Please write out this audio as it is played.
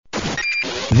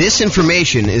This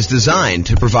information is designed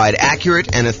to provide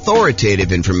accurate and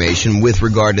authoritative information with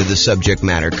regard to the subject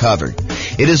matter covered.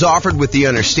 It is offered with the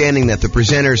understanding that the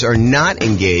presenters are not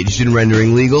engaged in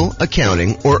rendering legal,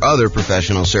 accounting, or other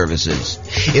professional services.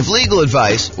 If legal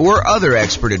advice or other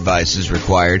expert advice is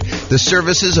required, the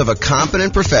services of a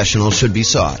competent professional should be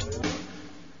sought.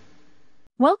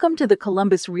 Welcome to the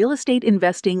Columbus Real Estate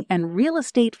Investing and Real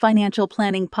Estate Financial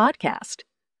Planning Podcast.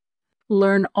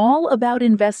 Learn all about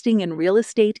investing in real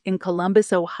estate in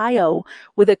Columbus, Ohio,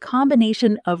 with a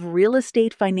combination of real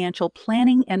estate financial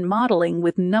planning and modeling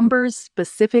with numbers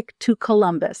specific to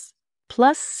Columbus,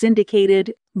 plus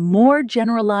syndicated, more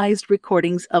generalized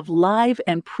recordings of live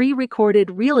and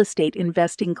pre-recorded real estate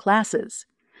investing classes,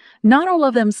 not all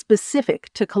of them specific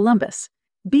to Columbus.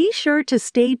 Be sure to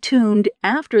stay tuned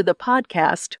after the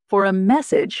podcast for a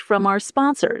message from our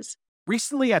sponsors.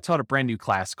 Recently, I taught a brand new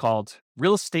class called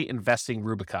Real Estate Investing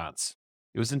Rubicons.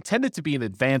 It was intended to be an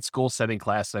advanced goal-setting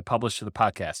class that I published to the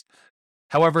podcast.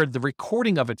 However, the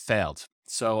recording of it failed,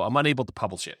 so I'm unable to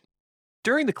publish it.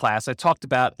 During the class, I talked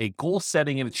about a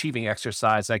goal-setting and achieving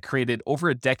exercise I created over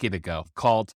a decade ago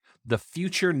called the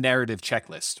Future Narrative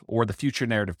Checklist, or the Future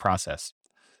Narrative Process.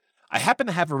 I happen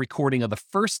to have a recording of the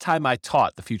first time I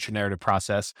taught the Future Narrative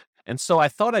Process, and so I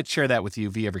thought I'd share that with you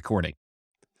via recording.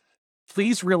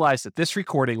 Please realize that this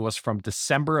recording was from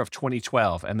December of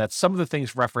 2012 and that some of the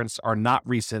things referenced are not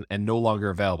recent and no longer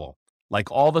available.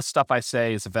 Like all the stuff I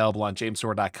say is available on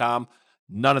jamesorr.com,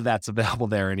 none of that's available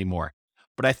there anymore.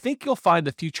 But I think you'll find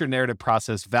the future narrative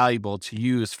process valuable to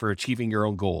use for achieving your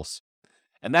own goals.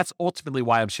 And that's ultimately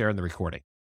why I'm sharing the recording.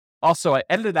 Also, I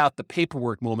edited out the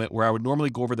paperwork moment where I would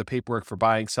normally go over the paperwork for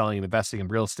buying, selling, and investing in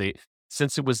real estate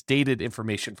since it was dated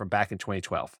information from back in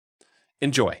 2012.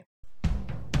 Enjoy.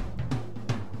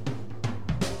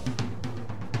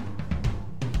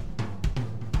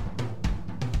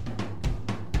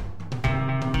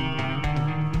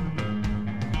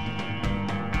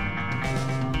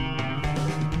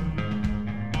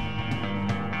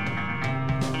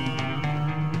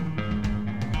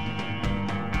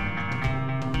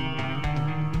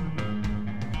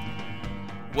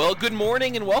 Well, good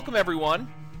morning and welcome,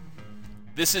 everyone.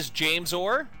 This is James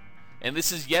Orr, and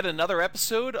this is yet another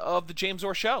episode of The James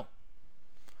Orr Show.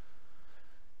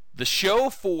 The show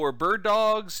for bird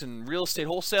dogs and real estate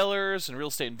wholesalers and real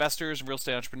estate investors and real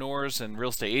estate entrepreneurs and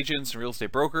real estate agents and real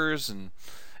estate brokers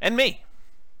and me.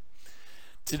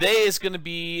 Today is going to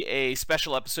be a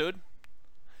special episode.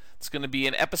 It's going to be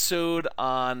an episode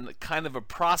on kind of a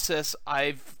process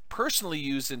I've personally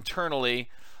used internally,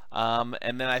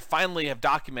 and then I finally have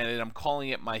documented. I'm calling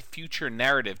it my future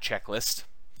narrative checklist.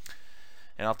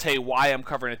 And I'll tell you why I'm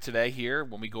covering it today here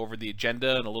when we go over the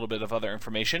agenda and a little bit of other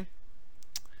information.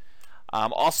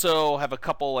 Also have a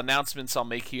couple announcements I'll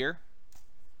make here.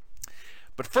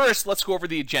 But first, let's go over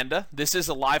the agenda. This is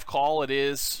a live call. It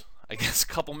is, I guess, a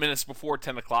couple minutes before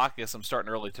 10 o'clock. I guess I'm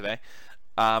starting early today.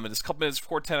 It's a couple minutes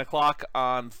before 10 o'clock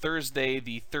on Thursday,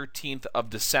 the 13th of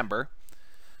December.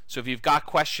 So if you've got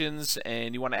questions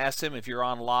and you want to ask them, if you're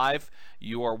on live,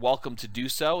 you are welcome to do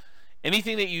so.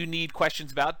 Anything that you need questions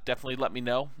about, definitely let me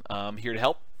know. I'm here to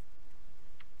help.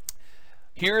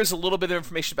 Here is a little bit of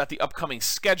information about the upcoming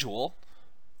schedule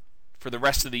for the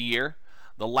rest of the year.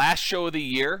 The last show of the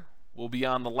year will be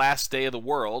on the last day of the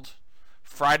world,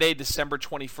 Friday, December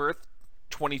 21st,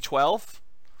 2012.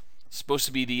 It's supposed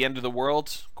to be the end of the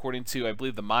world, according to, I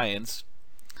believe, the Mayans.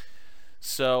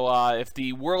 So if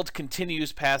the world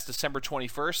continues past December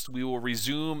 21st, we will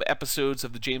resume episodes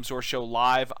of the James Orr Show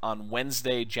live on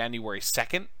Wednesday, January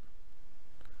 2nd.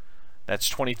 That's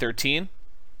 2013.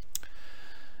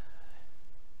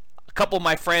 A couple of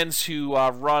my friends who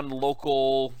run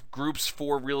local groups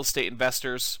for real estate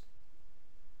investors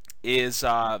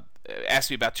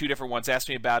asked me about two different ones. Asked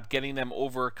me about getting them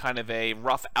over kind of a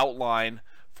rough outline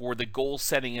for the goal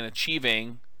setting and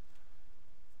achieving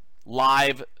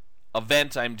live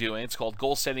event I'm doing. It's called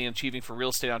Goal Setting and Achieving for Real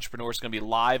Estate Entrepreneurs. It's going to be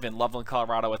live in Loveland,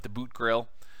 Colorado at the Boot Grill,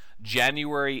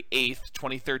 January 8th,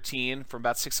 2013, from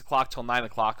about 6 o'clock till 9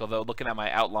 o'clock, although looking at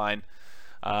my outline,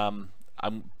 I'm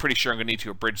pretty sure I'm going to need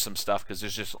to abridge some stuff because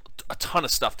there's just a ton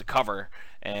of stuff to cover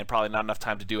and probably not enough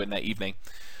time to do it in that evening.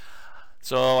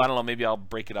 So I don't know, maybe I'll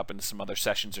break it up into some other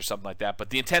sessions or something like that. But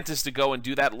the intent is to go and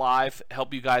do that live,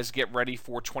 help you guys get ready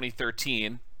for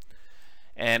 2013.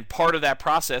 And part of that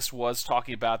process was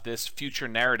talking about this future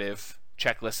narrative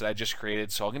checklist that I just created.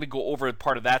 So I'm going to go over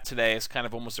part of that today as kind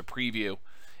of almost a preview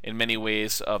in many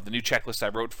ways of the new checklist I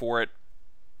wrote for it,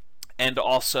 and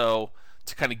also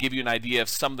to kind of give you an idea of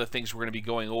some of the things we're going to be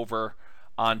going over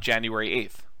on January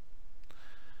 8th.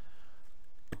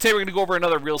 Today we're going to go over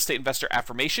another real estate investor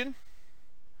affirmation.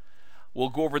 We'll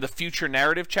go over the future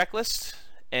narrative checklist,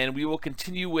 and we will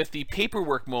continue with the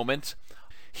paperwork moment.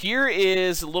 Here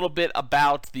is a little bit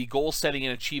about the goal setting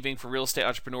and achieving for real estate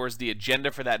entrepreneurs, the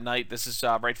agenda for that night. This is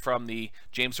right from the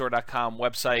jamesor.com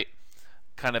website,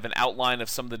 kind of an outline of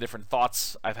some of the different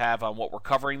thoughts I have on what we're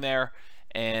covering there.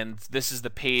 And this is the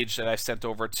page that I sent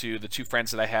over to the two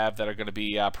friends that I have that are going to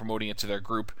be promoting it to their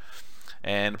group.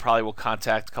 And probably will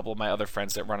contact a couple of my other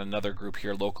friends that run another group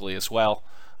here locally as well.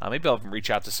 Maybe I'll even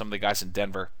reach out to some of the guys in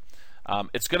Denver.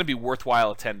 It's going to be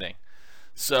worthwhile attending.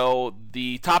 So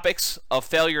the topics of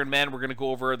failure in men, we're going to go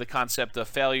over the concept of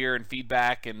failure and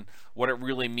feedback and what it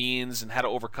really means and how to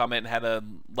overcome it and how to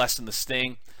lessen the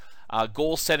sting.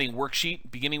 Goal setting worksheet,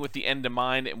 beginning with the end in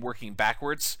mind and working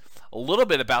backwards. A little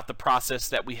bit about the process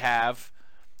that we have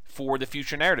for the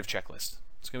future narrative checklist.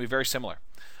 It's going to be very similar.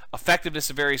 Effectiveness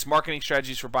of various marketing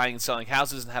strategies for buying and selling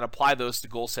houses and how to apply those to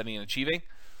goal setting and achieving.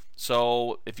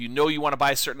 So if you know you want to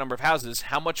buy a certain number of houses,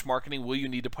 how much marketing will you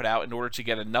need to put out in order to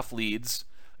get enough leads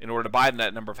in order to buy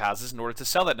that number of houses, in order to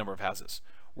sell that number of houses?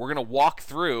 We're going to walk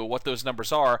through what those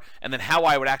numbers are and then how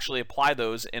I would actually apply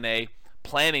those in a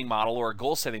planning model or a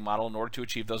goal setting model in order to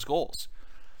achieve those goals.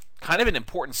 Kind of an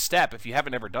important step if you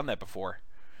haven't ever done that before.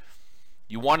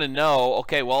 You want to know,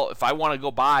 okay, well, if I want to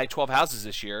go buy 12 houses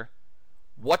this year,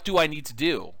 what do I need to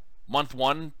do? Month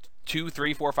 1, 2,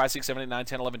 3, 4, 5, 6, 7, 8, 9,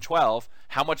 10, 11, 12.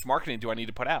 How much marketing do I need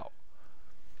to put out?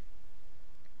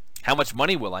 How much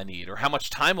money will I need? Or how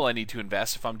much time will I need to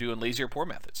invest if I'm doing lazy or poor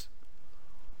methods?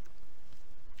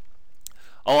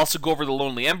 I'll also go over the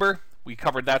Lonely Ember. We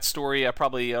covered that story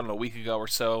probably, a week ago or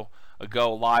so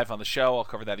ago live on the show. I'll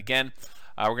cover that again.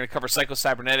 We're going to cover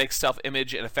psycho-cybernetics,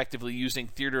 self-image, and effectively using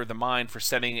theater of the mind for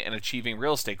setting and achieving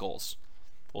real estate goals.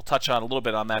 We'll touch on a little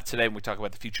bit on that today when we talk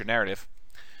about the future narrative.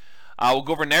 We'll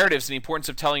go over narratives and the importance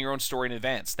of telling your own story in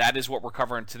advance. That is what we're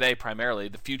covering today primarily.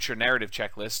 The future narrative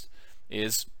checklist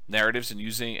is narratives and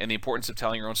the importance of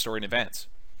telling your own story in advance.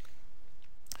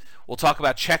 We'll talk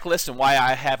about checklists and why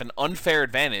I have an unfair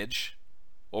advantage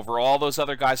over all those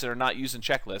other guys that are not using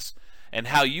checklists, and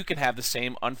how you can have the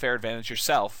same unfair advantage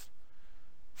yourself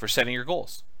for setting your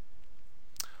goals.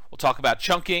 We'll talk about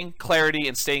chunking, clarity,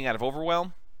 and staying out of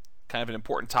overwhelm. Kind of an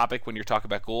important topic when you're talking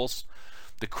about goals.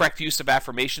 The correct use of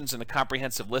affirmations and a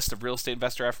comprehensive list of real estate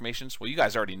investor affirmations. Well, you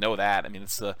guys already know that. I mean,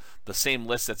 it's the same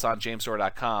list that's on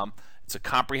jamesor.com. It's a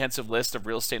comprehensive list of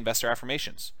real estate investor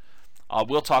affirmations.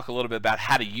 We'll talk a little bit about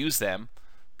how to use them,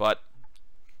 but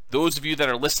those of you that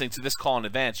are listening to this call in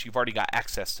advance, you've already got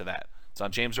access to that. It's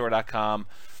on jamesor.com.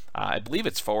 I believe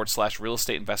it's / real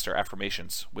estate investor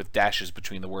affirmations with dashes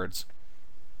between the words.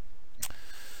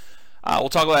 We'll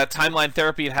talk about timeline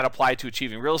therapy and how to apply it to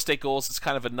achieving real estate goals. It's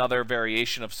kind of another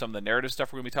variation of some of the narrative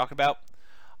stuff we're going to be talking about.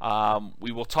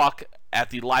 We will talk at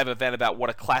the live event about what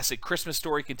a classic Christmas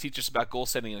story can teach us about goal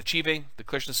setting and achieving. The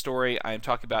Christmas story I am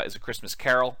talking about is A Christmas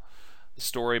Carol, the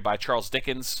story by Charles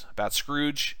Dickens about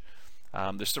Scrooge.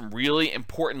 There's some really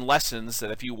important lessons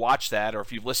that if you watch that, or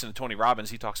if you've listened to Tony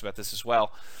Robbins, he talks about this as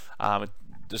well.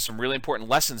 There's some really important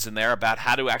lessons in there about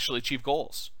how to actually achieve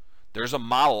goals. There's a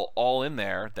model all in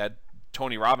there that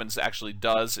Tony Robbins actually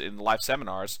does in live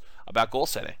seminars about goal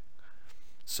setting.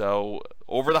 So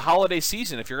over the holiday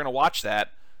season, if you're going to watch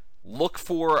that, look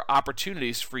for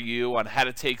opportunities for you on how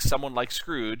to take someone like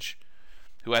Scrooge,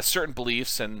 who has certain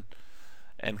beliefs and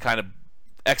kind of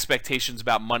expectations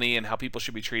about money and how people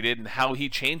should be treated, and how he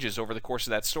changes over the course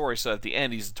of that story so at the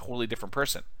end he's a totally different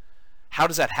person. How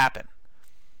does that happen?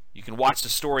 You can watch the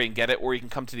story and get it, or you can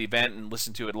come to the event and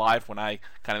listen to it live when I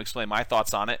kind of explain my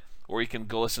thoughts on it, or you can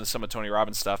go listen to some of Tony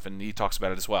Robbins' stuff and he talks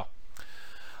about it as well.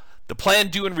 The plan,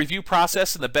 do, and review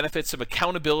process and the benefits of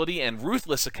accountability and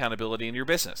ruthless accountability in your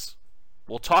business.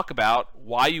 We'll talk about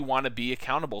why you want to be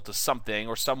accountable to something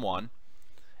or someone,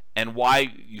 and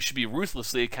why you should be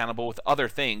ruthlessly accountable with other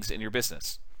things in your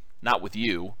business. Not with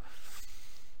you.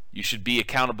 You should be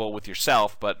accountable with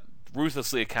yourself, but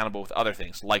ruthlessly accountable with other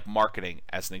things, like marketing,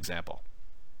 as an example.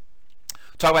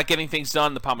 Talk about getting things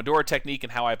done, the Pomodoro technique,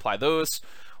 and how I apply those.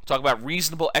 We'll talk about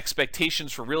reasonable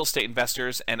expectations for real estate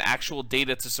investors and actual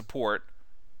data to support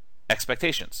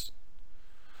expectations.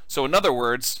 So in other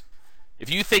words, if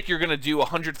you think you're going to do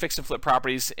 100 fix and flip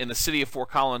properties in the city of Fort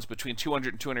Collins between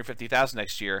 200 and 250,000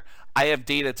 next year, I have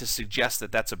data to suggest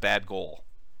that that's a bad goal.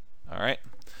 All right.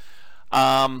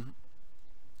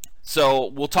 So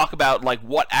we'll talk about like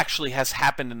what actually has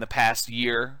happened in the past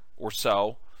year or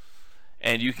so,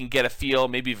 and you can get a feel,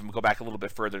 maybe even go back a little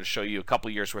bit further to show you a couple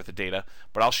years worth of data.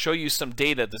 But I'll show you some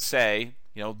data to say,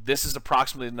 this is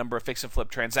approximately the number of fix and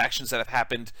flip transactions that have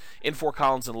happened in Fort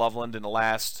Collins and Loveland in the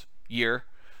last year.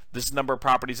 this number of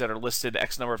properties that are listed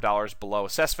X number of dollars below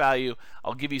assessed value.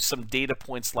 I'll give you some data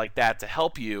points like that to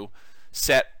help you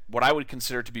set what I would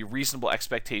consider to be reasonable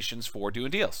expectations for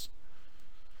doing deals.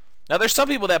 Now, there's some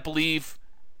people that believe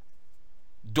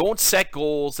don't set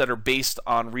goals that are based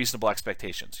on reasonable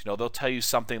expectations. They'll tell you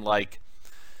something like,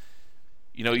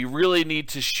 you really need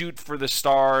to shoot for the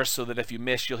stars so that if you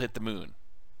miss, you'll hit the moon.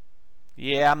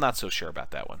 Yeah, I'm not so sure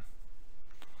about that one.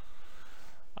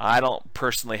 I don't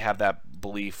personally have that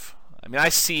belief. I mean, I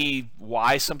see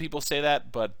why some people say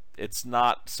that, but it's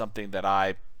not something that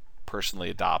I personally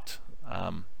adopt.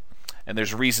 And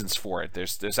there's reasons for it.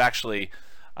 There's actually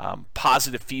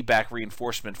positive feedback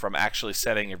reinforcement from actually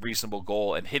setting a reasonable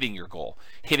goal and hitting your goal,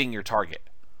 hitting your target.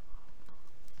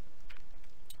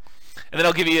 And then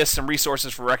I'll give you some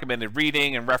resources for recommended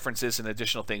reading and references and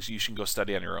additional things you should go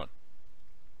study on your own.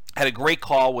 I had a great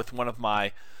call with one of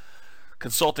my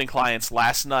consulting clients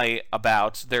last night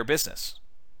about their business.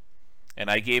 And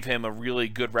I gave him a really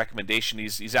good recommendation.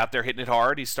 He's out there hitting it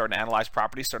hard. He's starting to analyze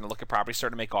properties, starting to look at properties,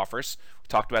 starting to make offers. We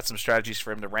talked about some strategies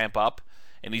for him to ramp up.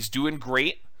 And he's doing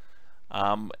great.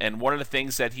 And one of the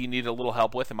things that he needed a little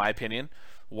help with, in my opinion,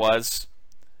 was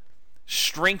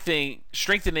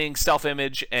strengthening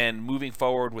self-image and moving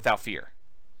forward without fear.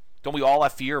 Don't we all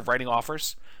have fear of writing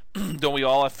offers? Don't we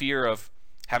all have fear of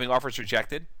having offers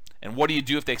rejected? And what do you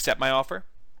do if they accept my offer?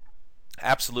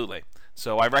 Absolutely.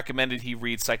 So I recommended he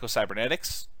read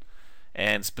Psycho-Cybernetics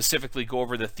and specifically go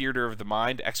over the Theater of the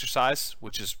Mind exercise,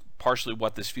 which is partially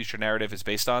what this future narrative is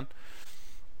based on.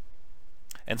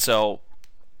 And so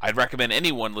I'd recommend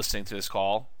anyone listening to this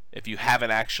call, if you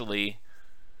haven't actually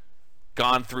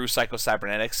gone through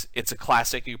Psycho-Cybernetics, it's a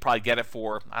classic. You probably get it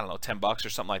for, I don't know, $10 or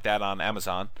something like that on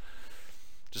Amazon.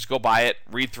 Just go buy it,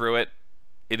 read through it.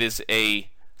 It is a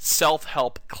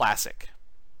self-help classic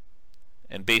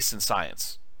and based in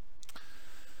science.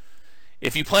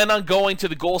 If you plan on going to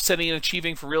the Goal Setting and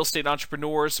Achieving for Real Estate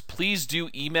Entrepreneurs, please do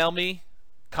email me,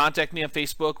 contact me on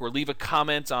Facebook, or leave a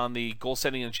comment on the Goal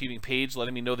Setting and Achieving page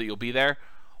letting me know that you'll be there.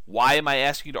 Why am I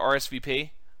asking you to RSVP?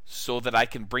 So that I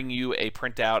can bring you a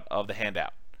printout of the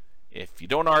handout. If you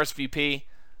don't RSVP,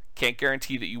 can't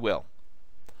guarantee that you will.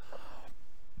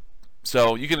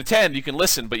 So you can attend, you can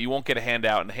listen, but you won't get a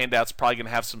handout, and the handout's probably going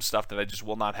to have some stuff that I just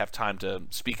will not have time to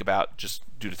speak about just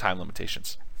due to time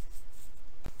limitations.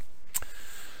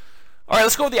 All right,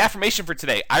 let's go with the affirmation for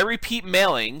today. I repeat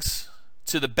mailings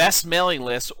to the best mailing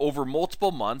list over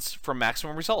multiple months for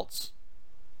maximum results.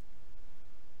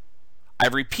 I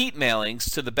repeat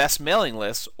mailings to the best mailing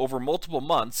lists over multiple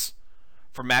months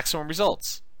for maximum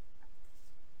results.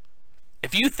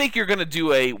 If you think you're going to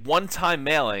do a one-time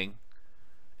mailing,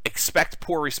 expect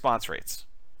poor response rates.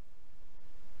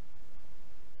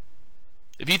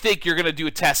 If you think you're going to do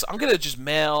a test, I'm going to just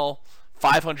mail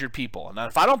 500 people. And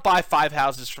if I don't buy 5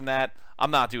 houses from that,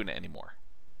 I'm not doing it anymore.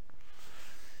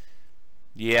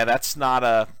 Yeah, that's not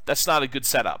a good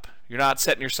setup. You're not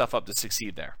setting yourself up to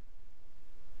succeed there.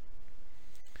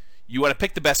 You want to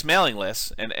pick the best mailing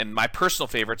lists, and my personal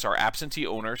favorites are absentee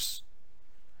owners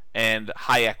and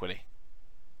high equity.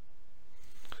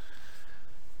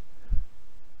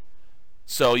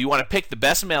 So you want to pick the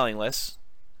best mailing lists,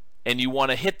 and you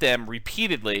want to hit them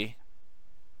repeatedly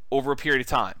over a period of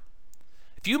time.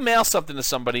 If you mail something to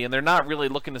somebody and they're not really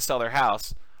looking to sell their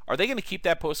house, are they going to keep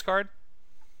that postcard?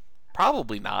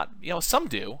 Probably not. Some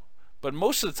do, but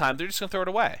most of the time they're just going to throw it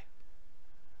away.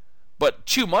 But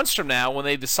 2 months from now, when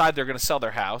they decide they're going to sell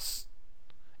their house,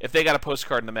 if they got a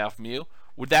postcard in the mail from you,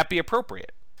 would that be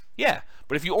appropriate? Yeah,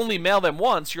 but if you only mail them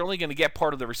once, you're only going to get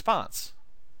part of the response.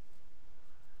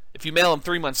 If you mail them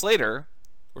 3 months later,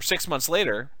 or 6 months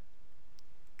later,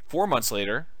 4 months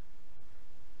later,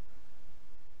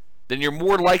 then you're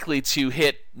more likely to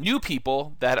hit new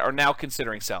people that are now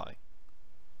considering selling.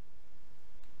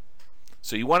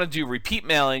 So you want to do repeat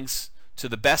mailings to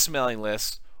the best mailing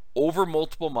list over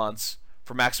multiple months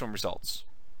for maximum results.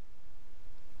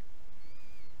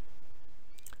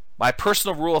 My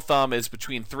personal rule of thumb is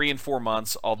between 3 and 4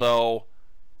 months, although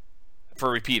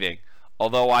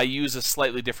I use a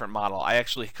slightly different model. I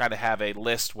actually kind of have a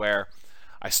list where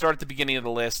I start at the beginning of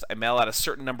the list, I mail out a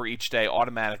certain number each day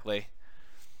automatically,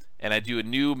 and I do a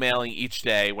new mailing each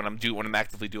day when I'm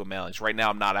actively doing mailings. Right now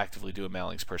I'm not actively doing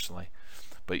mailings personally.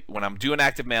 But when I'm doing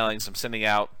active mailings, I'm sending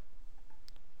out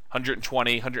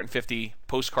 120, 150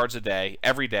 postcards a day,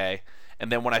 every day.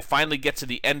 And then when I finally get to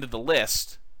the end of the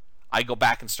list, I go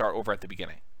back and start over at the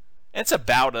beginning. And it's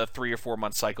about a 3 or 4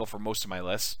 month cycle for most of my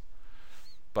lists.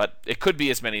 But it could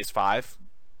be as many as 5.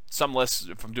 Some lists,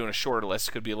 if I'm doing a shorter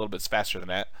list, could be a little bit faster than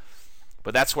that.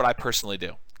 But that's what I personally do.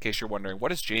 In case you're wondering, what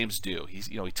does James do? He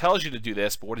tells you to do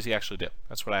this, but what does he actually do?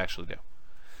 That's what I actually do.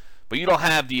 But you don't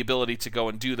have the ability to go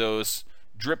and do those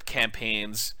drip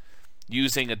campaigns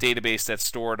using a database that's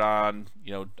stored on,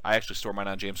 I actually store mine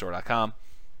on jamesdoor.com.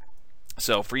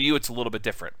 So for you, it's a little bit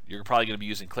different. You're probably going to be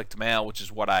using click-to-mail, which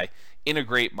is what I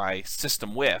integrate my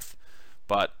system with,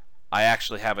 but I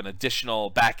actually have an additional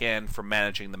back end for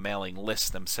managing the mailing lists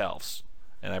themselves.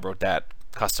 And I wrote that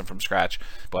custom from scratch,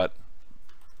 but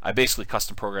I basically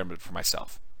custom programmed it for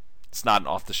myself. It's not an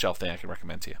off-the-shelf thing I can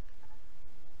recommend to you.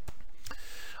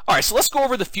 All right, so let's go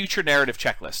over the future narrative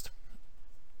checklist.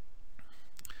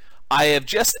 I have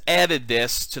just added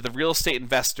this to the real estate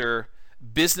investor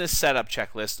business setup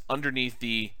checklist underneath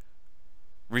the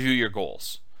review your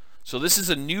goals. So this is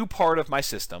a new part of my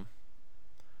system,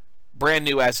 brand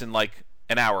new as in like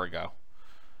an hour ago.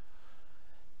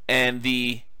 And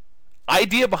the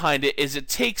idea behind it is it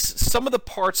takes some of the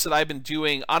parts that I've been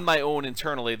doing on my own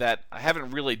internally that I haven't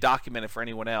really documented for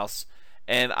anyone else,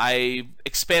 and I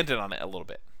expanded on it a little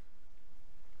bit.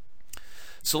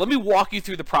 So let me walk you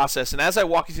through the process, and as I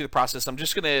walk you through the process, I'm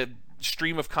just going to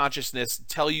stream of consciousness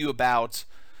tell you about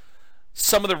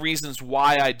some of the reasons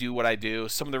why I do what I do,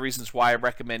 some of the reasons why I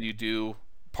recommend you do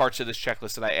parts of this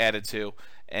checklist that I added to,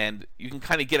 and you can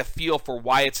kind of get a feel for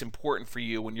why it's important for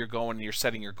you when you're going and you're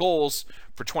setting your goals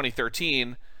for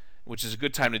 2013, which is a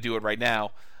good time to do it right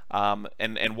now,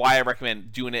 and why I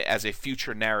recommend doing it as a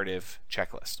future narrative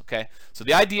checklist. Okay, so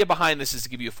the idea behind this is to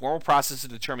give you a formal process to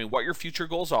determine what your future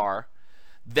goals are,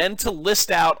 then to list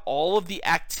out all of the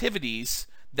activities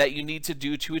that you need to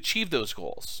do to achieve those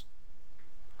goals.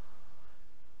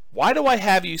 Why do I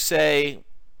have you say,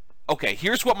 okay,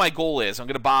 here's what my goal is. I'm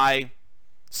going to buy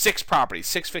 6 properties,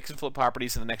 6 fix and flip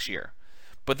properties in the next year.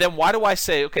 But then why do I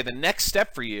say, okay, the next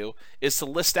step for you is to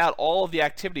list out all of the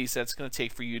activities that it's going to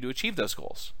take for you to achieve those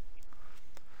goals?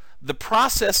 The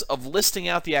process of listing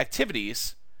out the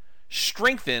activities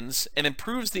strengthens and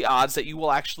improves the odds that you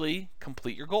will actually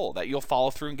complete your goal, that you'll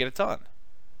follow through and get it done.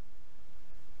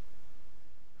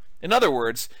 In other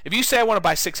words, if you say I want to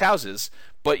buy 6 houses,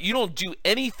 but you don't do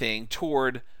anything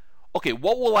toward, okay,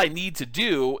 what will I need to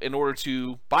do in order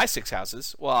to buy 6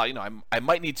 houses? Well, I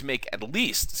might need to make at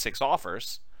least 6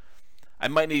 offers. I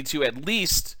might need to at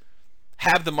least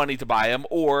have the money to buy them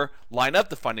or line up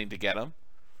the funding to get them.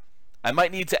 I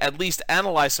might need to at least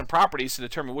analyze some properties to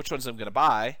determine which ones I'm going to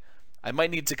buy. I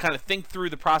might need to kind of think through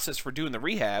the process for doing the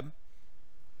rehab.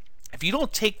 If you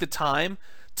don't take the time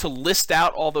to list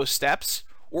out all those steps,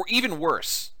 or even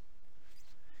worse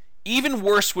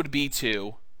would be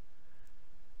to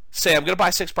say, I'm going to buy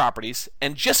 6 properties,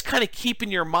 and just kind of keep in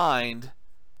your mind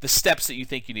the steps that you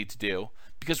think you need to do.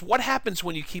 Because what happens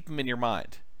when you keep them in your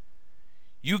mind?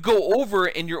 You go over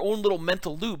in your own little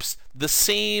mental loops the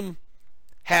same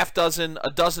half dozen,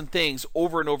 a dozen things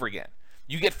over and over again.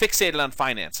 You get fixated on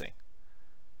financing.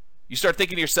 You start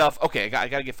thinking to yourself, okay, I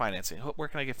got to get financing. Where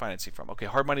can I get financing from? Okay,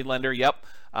 hard money lender, yep.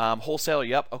 Wholesaler,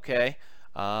 yep, okay.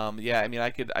 Yeah, I mean, I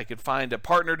could find a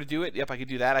partner to do it. Yep, I could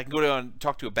do that. I can go and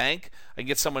talk to a bank. I can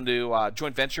get someone to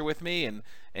joint venture with me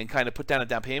and kind of put down a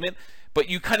down payment. But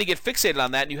you kind of get fixated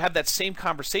on that, and you have that same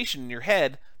conversation in your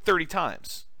head 30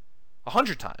 times,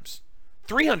 100 times,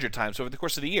 300 times over the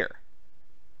course of the year.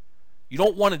 You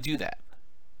don't want to do that.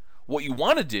 What you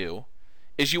want to do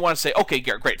is you want to say, okay,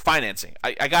 great, financing.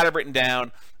 I got it written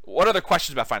down. What other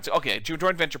questions about financing? Okay,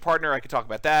 joint venture partner, I could talk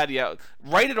about that. Yeah,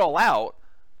 write it all out.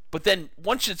 But then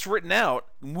once it's written out,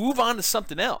 move on to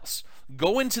something else.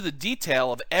 Go into the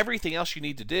detail of everything else you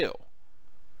need to do.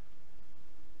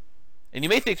 And you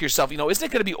may think to yourself, isn't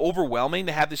it going to be overwhelming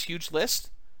to have this huge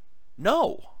list?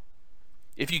 No.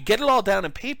 If you get it all down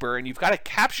in paper and you've got it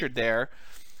captured there,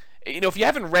 if you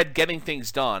haven't read Getting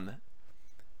Things Done,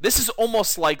 this is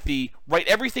almost like the write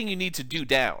everything you need to do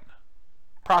down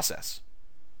process.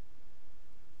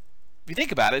 If you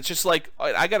think about it, it's just like,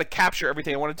 I got to capture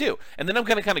everything I want to do. And then I'm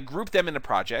going to kind of group them into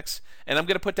projects, and I'm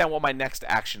going to put down what my next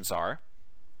actions are.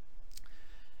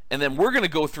 And then we're going to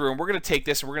go through, and we're going to take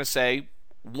this, and we're going to say,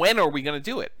 when are we going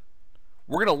to do it?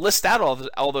 We're going to list out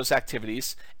all those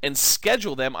activities and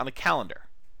schedule them on a calendar.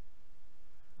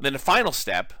 And then the final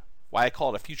step, why I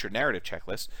call it a future narrative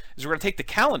checklist, is we're going to take the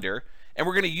calendar, and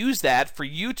we're going to use that for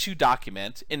you to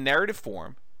document in narrative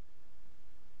form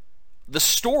the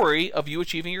story of you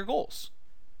achieving your goals.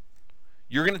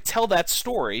 You're going to tell that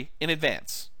story in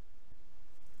advance.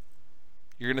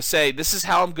 You're going to say, this is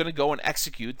how I'm going to go and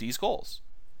execute these goals.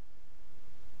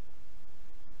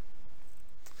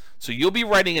 So you'll be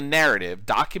writing a narrative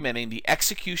documenting the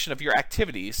execution of your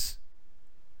activities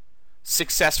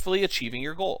successfully achieving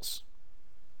your goals.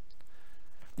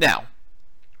 Now,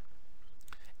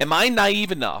 am I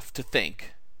naive enough to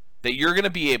think that you're going to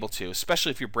be able to,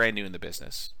 especially if you're brand new in the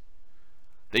business,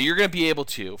 that you're going to be able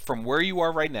to, from where you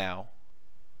are right now,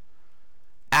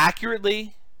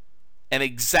 accurately and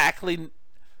exactly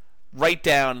write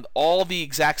down all the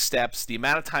exact steps, the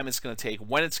amount of time it's going to take,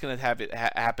 when it's going to have it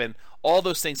happen, all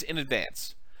those things in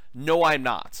advance. No, I'm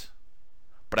not.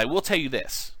 But I will tell you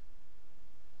this.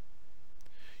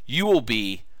 You will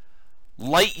be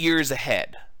light years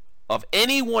ahead of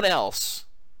anyone else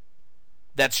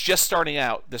that's just starting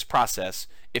out this process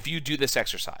if you do this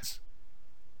exercise.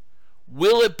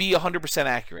 Will it be 100%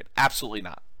 accurate? Absolutely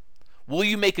not. Will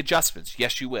you make adjustments?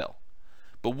 Yes, you will.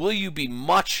 But will you be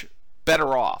much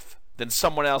better off than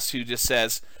someone else who just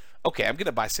says, okay, I'm going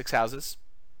to buy 6 houses,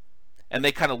 and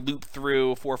they kind of loop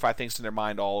through 4 or 5 things in their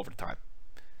mind all over the time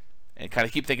and kind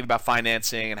of keep thinking about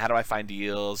financing and how do I find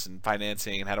deals and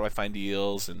financing and how do I find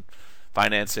deals and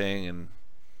financing and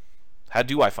how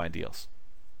do I find deals?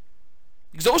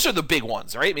 Because those are the big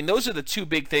ones, right? I mean, those are the 2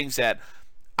 big things that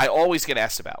I always get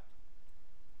asked about.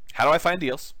 How do I find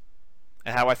deals?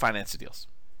 And how do I finance the deals?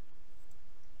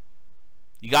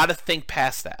 You got to think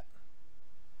past that.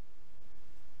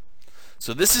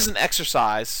 So this is an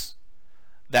exercise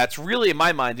that's really, in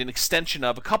my mind, an extension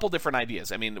of a couple different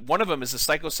ideas. I mean, one of them is the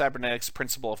psycho-cybernetics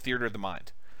principle of theater of the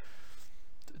mind.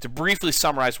 To briefly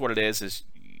summarize what it is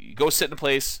you go sit in a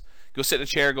place, go sit in a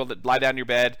chair, go lie down in your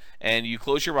bed, and you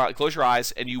close your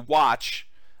eyes, and you watch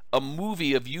a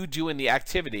movie of you doing the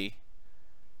activity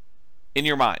in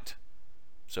your mind.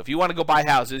 So if you want to go buy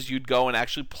houses, you'd go and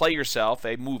actually play yourself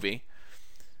a movie,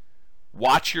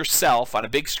 watch yourself on a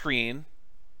big screen,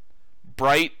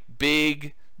 bright,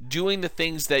 big, doing the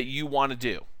things that you want to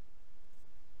do.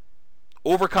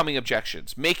 Overcoming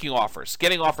objections, making offers,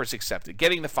 getting offers accepted,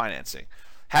 getting the financing,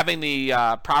 having the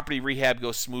property rehab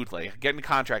go smoothly, getting the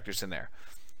contractors in there.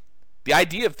 The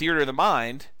idea of theater of the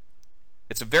mind,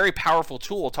 it's a very powerful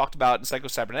tool talked about in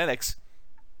psycho-cybernetics,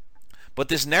 but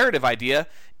this narrative idea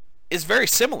is very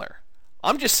similar.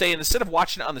 I'm just saying, instead of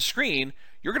watching it on the screen,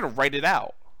 you're going to write it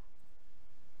out.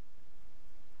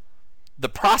 The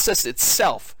process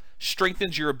itself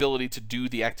strengthens your ability to do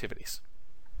the activities.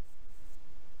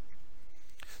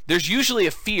 There's usually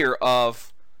a fear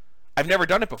of, I've never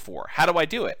done it before. How do I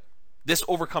do it? This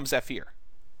overcomes that fear.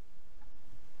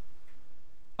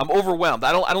 I'm overwhelmed.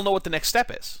 I don't know what the next step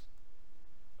is.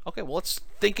 Okay, well, let's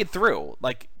think it through.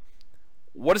 Like,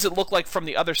 what does it look like from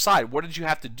the other side? What did you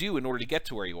have to do in order to get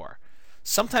to where you are?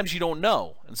 Sometimes you don't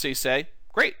know. And so you say,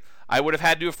 great, I would have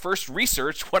had to have first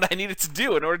researched what I needed to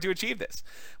do in order to achieve this.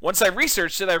 Once I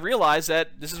researched it, I realized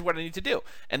that this is what I need to do.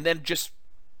 And then just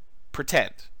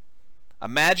pretend.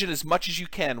 Imagine as much as you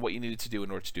can what you needed to do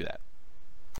in order to do that.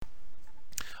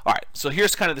 All right, so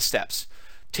here's kind of the steps.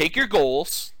 Take your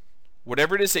goals,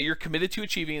 whatever it is that you're committed to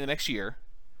achieving in the next year,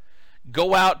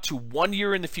 go out to 1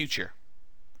 year in the future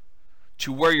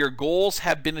to where your goals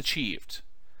have been achieved.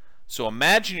 So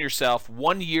imagine yourself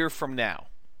 1 year from now.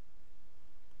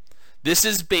 This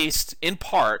is based in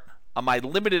part on my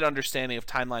limited understanding of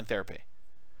timeline therapy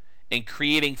and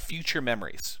creating future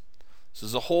memories. So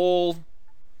there's a whole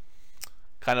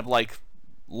kind of like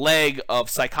leg of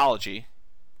psychology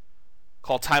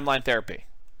called timeline therapy,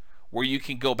 where you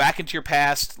can go back into your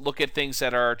past, look at things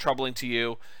that are troubling to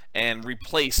you, and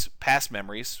replace past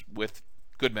memories with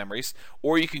good memories.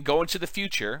 Or you can go into the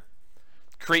future,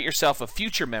 create yourself a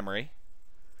future memory,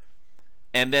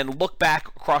 and then look back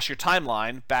across your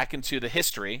timeline, back into the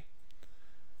history,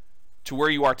 to where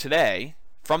you are today,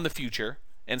 from the future,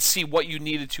 and see what you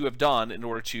needed to have done in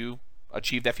order to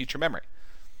achieve that future memory.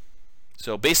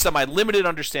 So based on my limited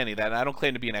understanding of that, and I don't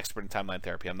claim to be an expert in timeline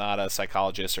therapy, I'm not a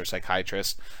psychologist or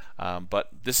psychiatrist, but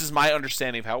this is my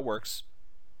understanding of how it works,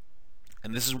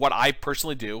 and this is what I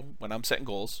personally do when I'm setting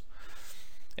goals,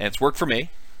 and it's worked for me,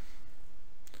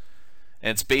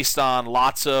 and it's based on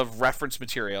lots of reference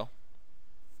material,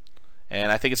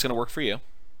 and I think it's going to work for you,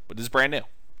 but this is brand new,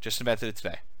 just invented it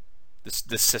today,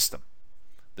 this system,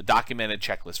 the documented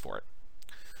checklist for it.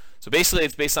 So basically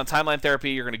it's based on timeline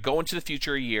therapy. You're going to go into the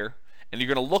future a year, and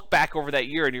you're going to look back over that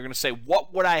year, and you're going to say,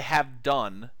 what would I have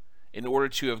done in order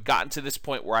to have gotten to this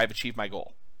point where I've achieved my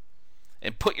goal?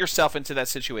 And put yourself into that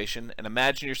situation and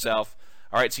imagine yourself,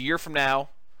 all right, it's a year from now,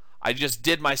 I just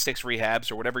did my 6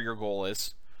 rehabs or whatever your goal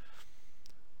is.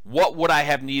 What would I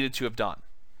have needed to have done?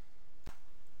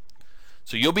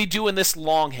 So you'll be doing this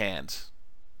longhand,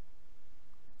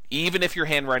 even if your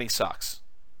handwriting sucks.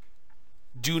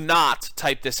 Do not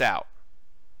type this out.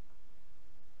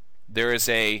 There is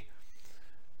a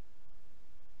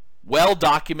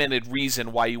well-documented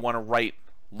reason why you want to write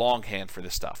longhand for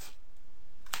this stuff.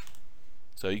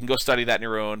 So you can go study that on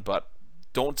your own, but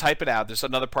don't type it out. There's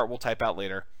another part we'll type out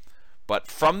later. But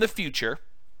from the future,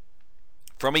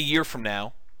 from a year from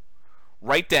now,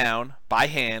 write down by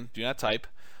hand, do not type,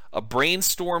 a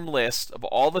brainstorm list of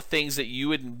all the things that you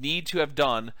would need to have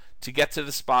done to get to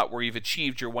the spot where you've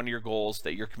achieved one of your goals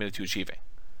that you're committed to achieving.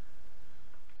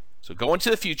 So go into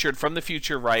the future, and from the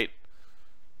future, write,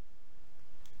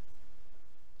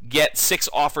 get 6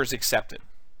 offers accepted.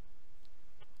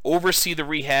 Oversee the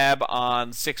rehab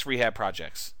on 6 rehab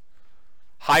projects.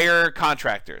 Hire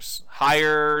contractors.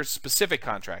 Hire specific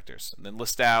contractors. And then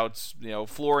list out,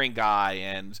 flooring guy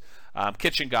and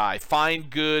kitchen guy. Find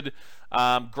good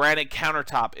granite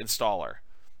countertop installer.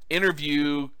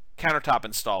 Interview countertop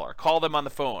installer. Call them on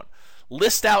the phone.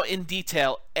 List out in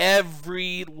detail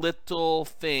every little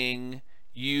thing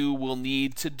you will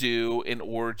need to do in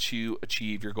order to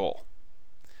achieve your goal.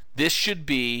 This should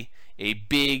be a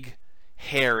big,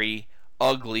 hairy,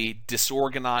 ugly,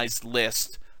 disorganized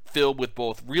list filled with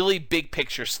both really big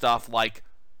picture stuff like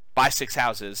buy 6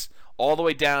 houses, all the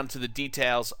way down to the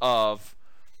details of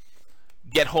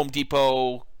get Home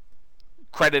Depot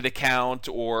credit account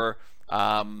or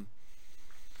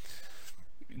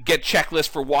get checklist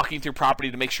for walking through property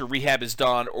to make sure rehab is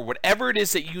done, or whatever it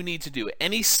is that you need to do.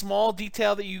 Any small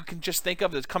detail that you can just think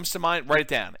of that comes to mind, write it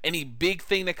down. Any big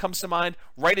thing that comes to mind,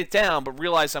 write it down, but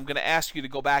realize I'm going to ask you to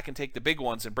go back and take the big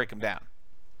ones and break them down.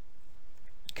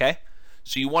 Okay?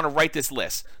 So you want to write this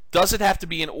list. Does it have to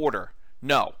be in order?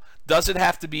 No. Does it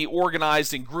have to be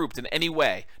organized and grouped in any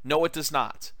way? No, it does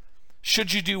not.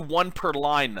 Should you do 1 per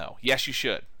line, though? Yes, you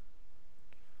should.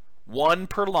 1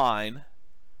 per line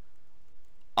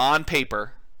on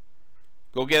paper.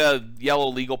 Go get a yellow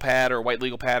legal pad or a white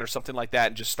legal pad or something like that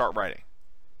and just start writing.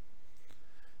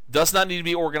 Does not need to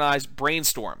be organized.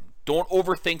 Brainstorm. Don't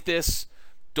overthink this.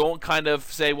 Don't kind of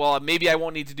say, well, maybe I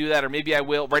won't need to do that or maybe I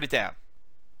will. Write it down.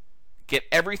 Get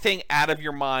everything out of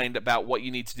your mind about what you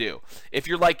need to do. If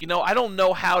you're like, I don't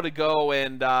know how to go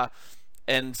and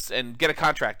get a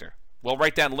contractor. Well,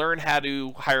 write down, learn how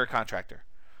to hire a contractor.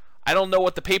 I don't know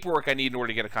what the paperwork I need in order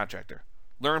to get a contractor.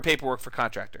 Learn paperwork for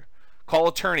contractor. Call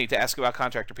attorney to ask about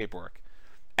contractor paperwork.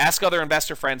 Ask other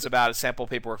investor friends about a sample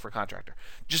paperwork for contractor.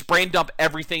 Just brain dump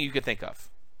everything you could think of.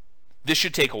 This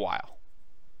should take a while.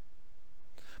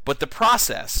 But the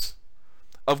process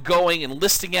of going and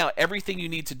listing out everything you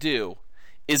need to do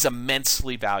is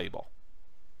immensely valuable.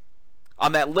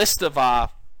 On that list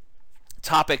of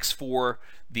topics for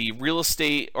the real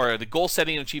estate or the goal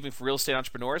setting and achieving for real estate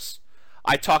entrepreneurs,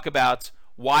 I talk about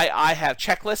why I have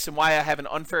checklists and why I have an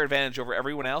unfair advantage over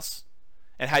everyone else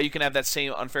and how you can have that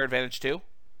same unfair advantage too.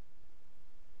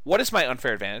 What is my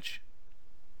unfair advantage?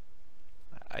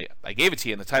 I gave it to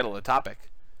you in the title of the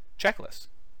topic. Checklist.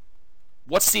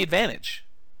 What's the advantage?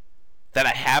 That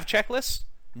I have checklists?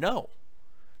 No.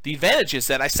 The advantage is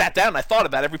that I sat down and I thought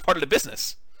about every part of the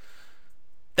business.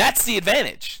 That's the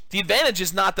advantage. The advantage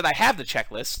is not that I have the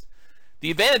checklist. The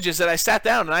advantage is that I sat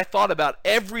down and I thought about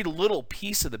every little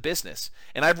piece of the business.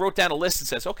 And I wrote down a list that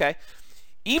says, okay,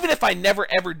 even if I never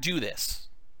ever do this,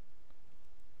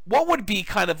 what would be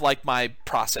kind of like my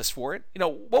process for it?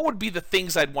 What would be the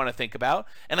things I'd want to think about?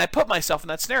 And I put myself in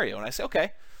that scenario and I say,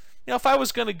 okay, if I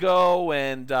was going to go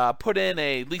and put in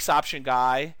a lease option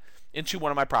guy into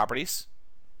one of my properties,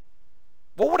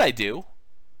 what would I do?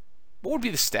 What would be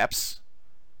the steps?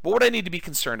 What would I need to be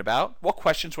concerned about? What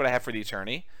questions would I have for the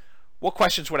attorney? What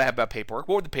questions would I have about paperwork?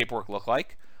 What would the paperwork look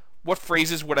like? What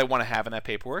phrases would I want to have in that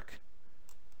paperwork?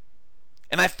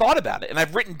 And I've thought about it, and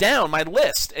I've written down my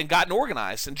list and gotten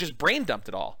organized and just brain dumped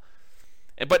it all.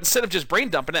 But instead of just brain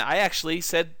dumping it, I actually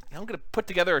said, I'm going to put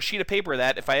together a sheet of paper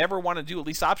that if I ever want to do a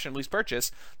lease option, lease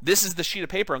purchase, this is the sheet of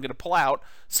paper I'm going to pull out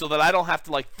so that I don't have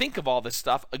to think of all this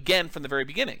stuff again from the very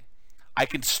beginning. I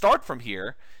can start from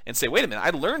here and say, wait a minute,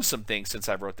 I learned some things since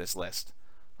I wrote this list.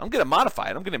 I'm going to modify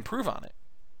it. I'm going to improve on it.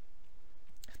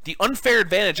 The unfair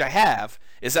advantage I have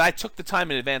is that I took the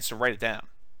time in advance to write it down.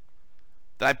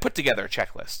 That I put together a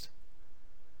checklist.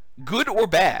 Good or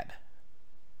bad.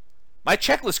 My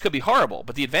checklist could be horrible,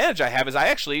 but the advantage I have is I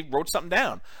actually wrote something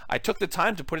down. I took the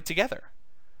time to put it together.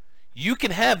 You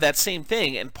can have that same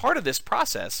thing, and part of this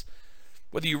process,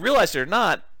 whether you realize it or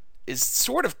not, is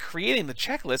sort of creating the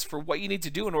checklist for what you need to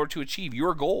do in order to achieve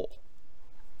your goal.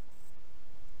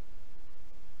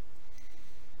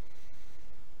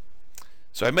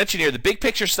 So I mentioned here, the big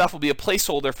picture stuff will be a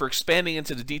placeholder for expanding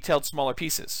into the detailed smaller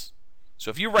pieces. So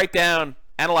if you write down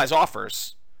analyze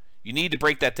offers, you need to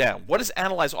break that down. What does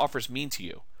analyze offers mean to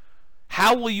you?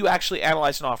 How will you actually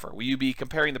analyze an offer? Will you be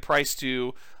comparing the price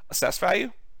to assessed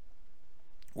value?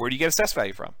 Where do you get assessed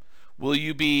value from? Will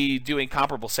you be doing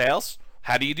comparable sales?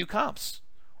 How do you do comps?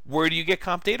 Where do you get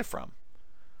comp data from?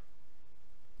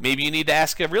 Maybe you need to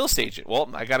ask a real estate agent. Well,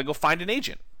 I got to go find an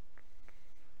agent.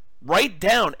 Write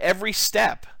down every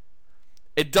step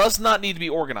It does not need to be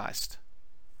organized.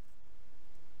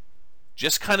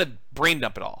 Just kind of brain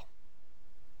dump it all.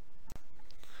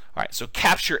 All right, so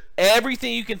capture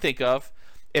everything you can think of.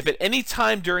 If at any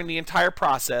time during the entire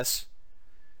process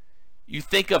you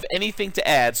think of anything to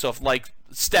add, so if like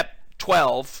step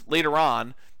 12 later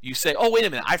on, you say, oh, wait a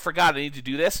minute, I forgot I need to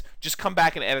do this, just come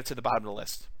back and add it to the bottom of the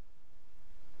list.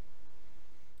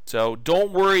 So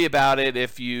don't worry about it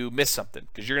if you miss something,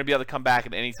 because you're going to be able to come back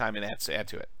at any time and add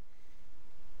to it.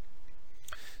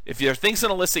 If there are things on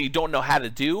a list that you don't know how to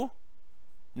do,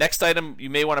 next item you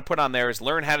may want to put on there is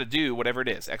learn how to do whatever it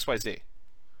is, XYZ.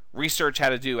 Research how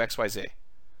to do XYZ.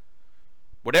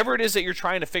 Whatever it is that you're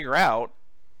trying to figure out,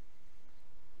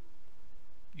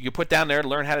 you can put down there,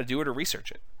 learn how to do it or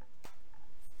research it.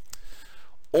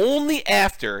 Only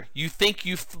after you think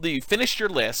you've finished your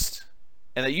list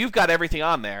and that you've got everything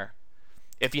on there,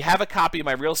 if you have a copy of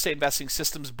my Real Estate Investing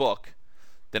Systems book,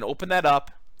 then open that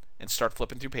up and start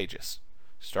flipping through pages.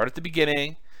 Start at the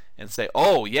beginning and say,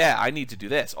 oh, yeah, I need to do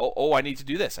this. Oh, I need to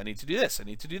do this. I need to do this. I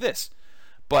need to do this.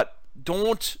 But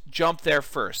don't jump there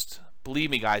first. Believe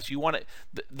me, guys, you want it.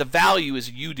 The value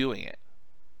is you doing it.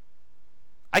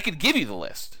 I could give you the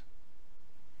list.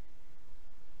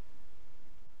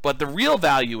 But the real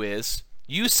value is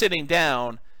you sitting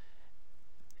down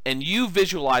and you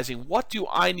visualizing, what do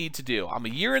I need to do? I'm a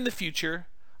year in the future.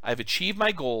 I've achieved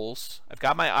my goals. I've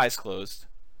got my eyes closed.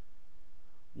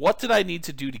 What did I need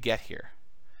to do to get here?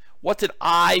 What did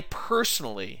I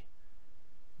personally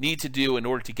need to do in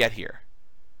order to get here?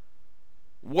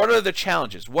 What are the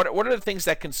challenges? What are the things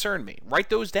that concern me? Write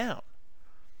those down.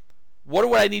 What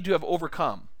do I need to have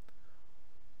overcome?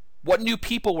 What new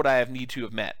people would I need to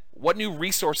have met? What new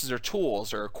resources or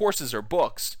tools or courses or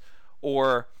books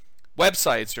or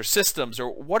websites or systems, or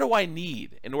what do I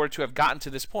need in order to have gotten to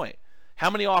this point? How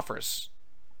many offers?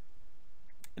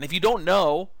 And if you don't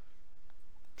know,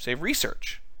 say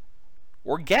research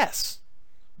or guess.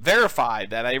 Verify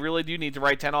that I really do need to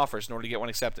write 10 offers in order to get one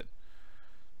accepted.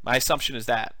 My assumption is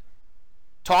that.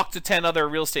 Talk to 10 other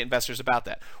real estate investors about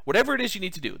that. Whatever it is you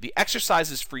need to do, the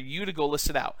exercise is for you to go list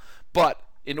it out. But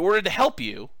in order to help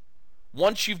you,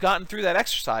 once you've gotten through that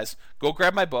exercise, go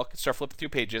grab my book and start flipping through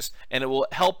pages, and it will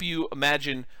help you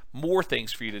imagine more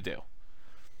things for you to do.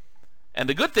 And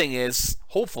the good thing is,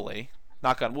 hopefully,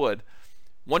 knock on wood,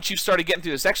 once you've started getting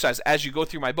through this exercise, as you go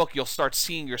through my book, you'll start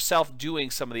seeing yourself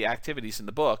doing some of the activities in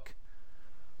the book,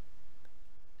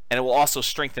 and it will also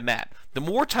strengthen that. The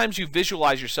more times you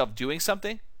visualize yourself doing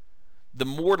something, the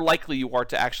more likely you are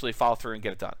to actually follow through and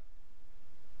get it done.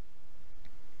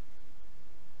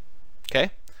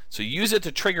 Okay? So use it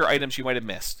to trigger items you might have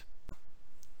missed.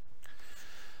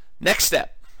 Next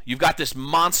step, you've got this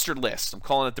monster list. I'm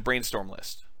calling it the brainstorm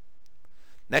list.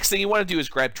 Next thing you want to do is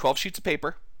grab 12 sheets of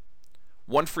paper,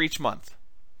 one for each month.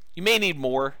 You may need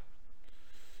more,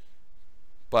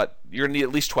 but you're going to need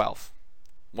at least 12.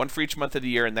 One for each month of the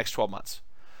year in the next 12 months.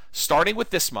 Starting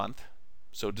with this month,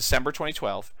 so December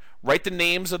 2012, write the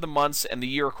names of the months and the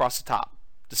year across the top.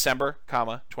 December,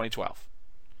 2012.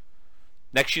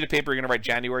 Next sheet of paper, you're going to write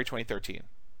January 2013.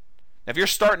 Now, if you're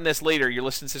starting this later, you're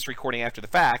listening to this recording after the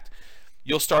fact,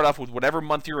 you'll start off with whatever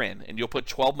month you're in, and you'll put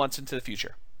 12 months into the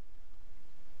future.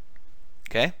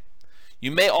 Okay?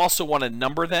 You may also want to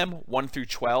number them 1 through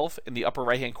 12 in the upper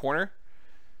right-hand corner.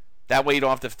 That way you don't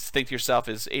have to think to yourself,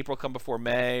 is April come before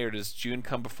May, or does June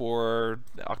come before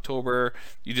October?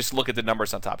 You just look at the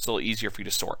numbers on top. It's a little easier for you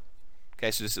to sort.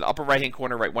 Okay, so this is the upper right-hand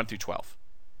corner, write 1 through 12.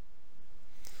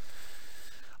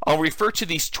 I'll refer to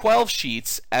these 12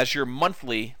 sheets as your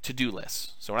monthly to-do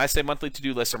list. So when I say monthly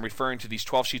to-do list, I'm referring to these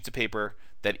 12 sheets of paper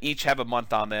that each have a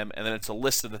month on them, and then it's a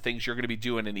list of the things you're going to be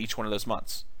doing in each one of those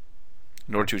months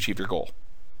in order to achieve your goal.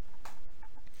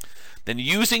 Then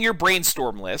using your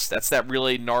brainstorm list, that's that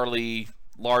really gnarly,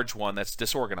 large one that's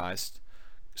disorganized,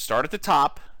 start at the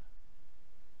top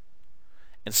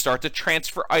and start to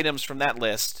transfer items from that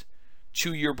list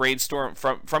to your brainstorm,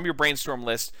 from your brainstorm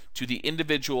list to the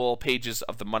individual pages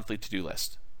of the monthly to-do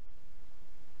list.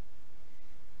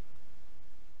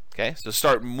 Okay, so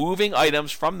start moving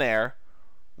items from there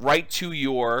right to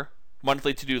your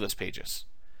monthly to-do list pages.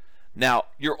 Now,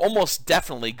 you're almost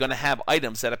definitely going to have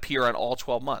items that appear on all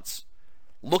 12 months.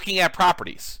 Looking at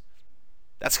properties,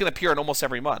 that's going to appear in almost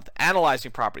every month.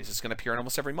 Analyzing properties is going to appear in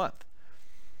almost every month.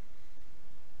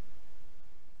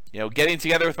 You know, getting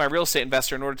together with my real estate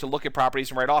investor in order to look at properties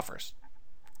and write offers.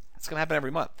 It's going to happen every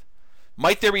month.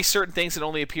 Might there be certain things that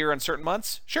only appear on certain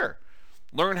months? Sure.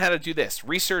 Learn how to do this.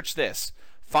 Research this.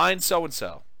 Find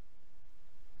so-and-so.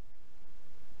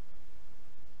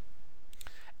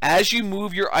 As you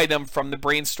move your item from the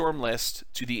brainstorm list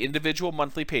to the individual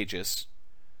monthly pages,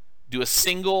 do a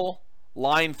single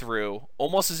line through,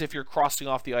 almost as if you're crossing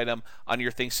off the item on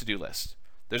your things to do list.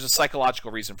 There's a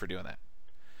psychological reason for doing that.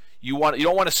 You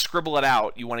don't want to scribble it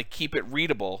out. You want to keep it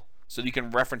readable so that you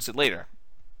can reference it later.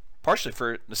 Partially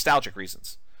for nostalgic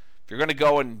reasons. If you're going to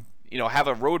go and have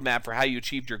a roadmap for how you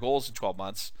achieved your goals in 12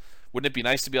 months, wouldn't it be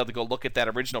nice to be able to go look at that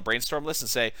original brainstorm list and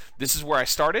say, this is where I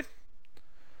started?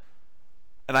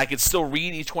 And I could still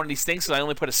read each one of these things because I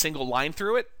only put a single line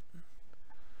through it?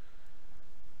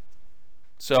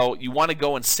 So you want to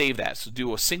go and save that. So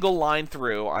do a single line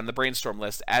through on the brainstorm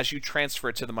list as you transfer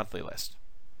it to the monthly list.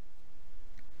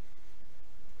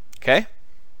 Okay?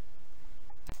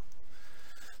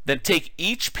 Then take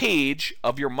each page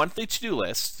of your monthly to-do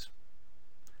list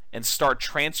and start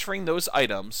transferring those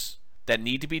items that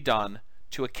need to be done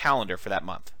to a calendar for that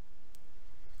month.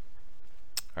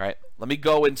 All right, let me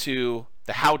go into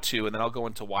the how-to, and then I'll go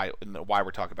into why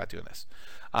we're talking about doing this.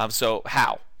 So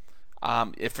how?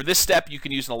 If for this step, you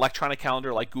can use an electronic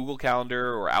calendar like Google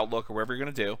Calendar or Outlook or whatever you're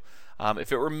going to do.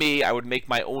 If it were me, I would make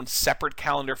my own separate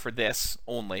calendar for this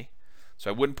only. So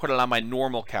I wouldn't put it on my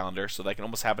normal calendar, so that I can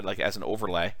almost have it like as an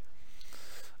overlay.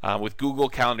 With Google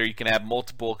Calendar, you can have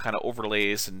multiple kind of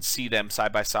overlays and see them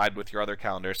side by side with your other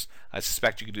calendars. I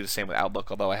suspect you can do the same with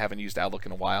Outlook, although I haven't used Outlook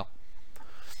in a while.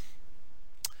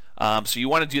 So you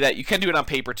want to do that. You can do it on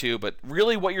paper too, but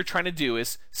really what you're trying to do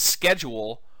is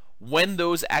schedule when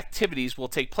those activities will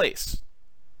take place.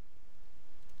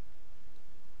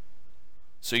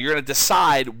 So you're going to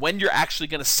decide when you're actually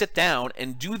going to sit down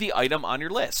and do the item on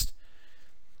your list.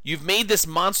 You've made this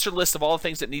monster list of all the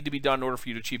things that need to be done in order for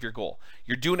you to achieve your goal.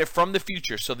 You're doing it from the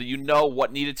future so that you know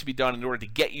what needed to be done in order to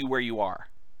get you where you are.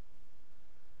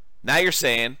 Now you're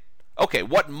saying, okay,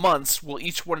 what months will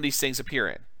each one of these things appear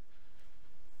in?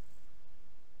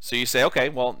 So you say, okay,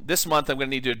 well, this month I'm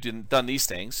going to need to have done these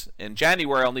things. In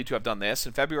January, I'll need to have done this.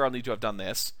 In February, I'll need to have done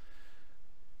this.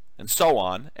 And so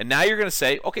on. And now you're going to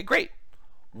say, okay, great.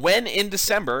 When in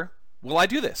December will I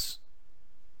do this?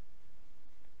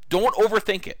 Don't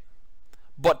overthink it,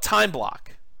 but time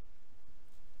block.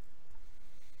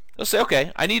 They'll say,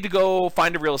 okay, I need to go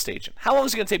find a real estate agent. How long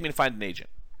is it going to take me to find an agent?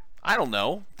 I don't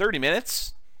know, 30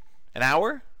 minutes? An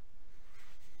hour?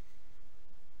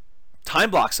 Time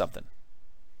block something.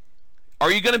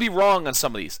 Are you going to be wrong on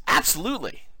some of these?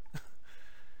 Absolutely.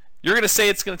 You're going to say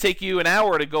it's going to take you an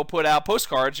hour to go put out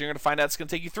postcards. You're going to find out it's going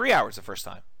to take you 3 hours the first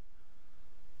time.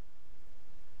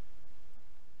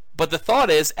 But the thought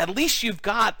is, at least you've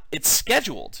got it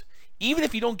scheduled. Even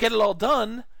if you don't get it all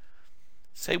done,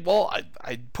 say, well,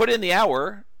 I put in the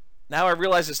hour. Now I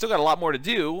realize I still got a lot more to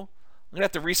do. I'm going to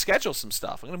have to reschedule some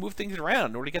stuff. I'm going to move things around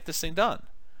in order to get this thing done.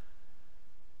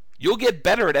 You'll get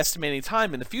better at estimating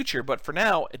time in the future, but for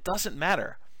now, it doesn't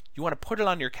matter. You want to put it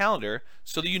on your calendar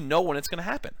so that you know when it's going to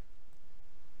happen.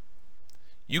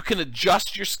 You can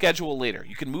adjust your schedule later.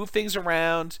 You can move things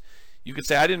around. You can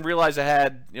say, I didn't realize I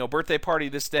had a birthday party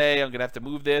this day. I'm going to have to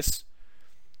move this.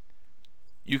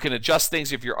 You can adjust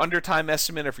things if you're under time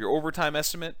estimate or if you're over time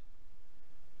estimate.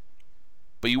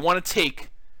 But you want to take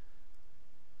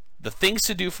the things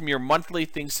to do from your monthly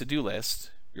things to do list,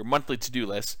 your monthly to-do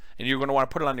list, and you're going to want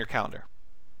to put it on your calendar.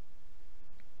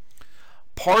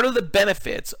 Part of the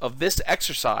benefits of this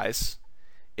exercise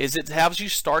is it helps you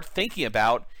start thinking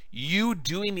about you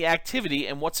doing the activity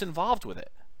and what's involved with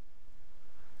it.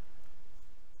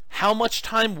 How much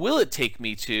time will it take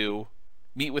me to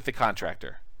meet with the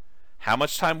contractor? How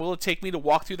much time will it take me to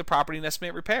walk through the property and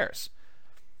estimate repairs?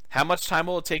 How much time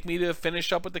will it take me to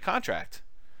finish up with the contract?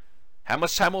 How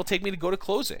much time will it take me to go to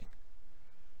closing?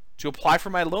 To apply for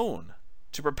my loan?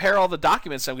 To prepare all the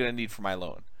documents I'm going to need for my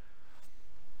loan?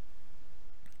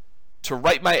 To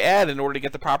write my ad in order to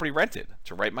get the property rented?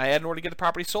 To write my ad in order to get the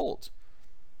property sold?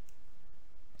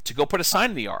 To go put a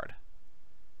sign in the yard?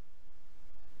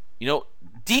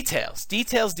 Details.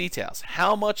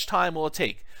 How much time will it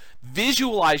take?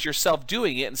 Visualize yourself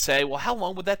doing it and say, well, how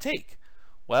long would that take?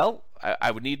 Well,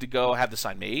 I would need to go have the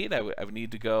sign made. I would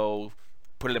need to go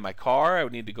put it in my car. I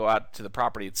would need to go out to the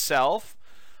property itself.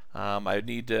 I would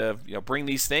need to bring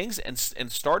these things and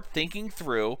start thinking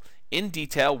through in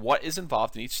detail what is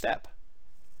involved in each step.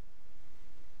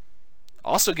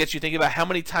 Also gets you thinking about how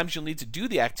many times you'll need to do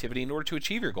the activity in order to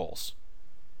achieve your goals.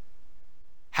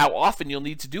 How often you'll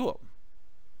need to do them.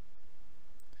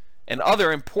 And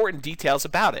other important details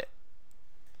about it.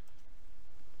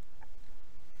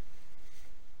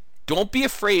 Don't be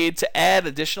afraid to add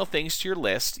additional things to your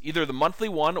list, either the monthly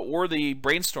one or the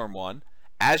brainstorm one,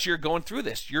 as you're going through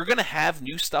this. You're going to have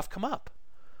new stuff come up.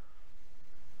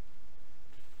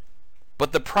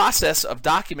 But the process of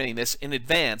documenting this in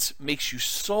advance makes you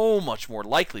so much more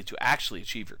likely to actually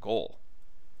achieve your goal.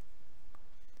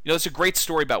 It's a great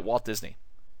story about Walt Disney.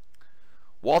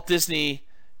 Walt Disney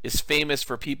is famous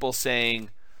for people saying,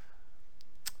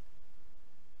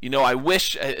 I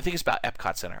think it's about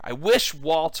Epcot Center. I wish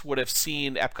Walt would have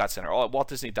seen Epcot Center. Walt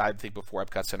Disney died, I think, before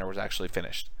Epcot Center was actually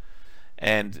finished.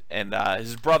 And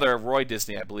his brother, Roy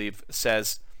Disney, I believe,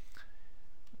 says,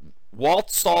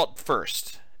 Walt saw it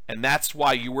first, and that's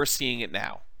why you were seeing it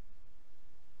now.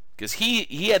 Because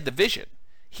he had the vision.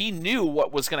 He knew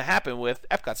what was going to happen with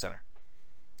Epcot Center.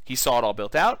 He saw it all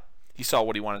built out. He saw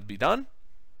what he wanted to be done.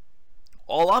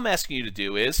 All I'm asking you to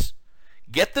do is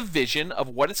get the vision of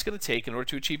what it's going to take in order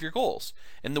to achieve your goals.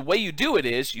 And the way you do it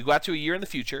is you go out to a year in the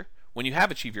future when you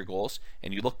have achieved your goals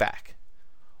and you look back.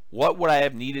 What would I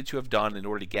have needed to have done in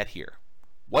order to get here?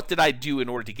 What did I do in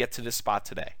order to get to this spot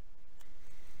today?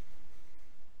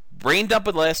 Brain dump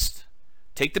a list.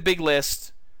 Take the big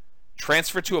list.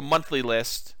 Transfer to a monthly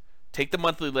list. Take the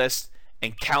monthly list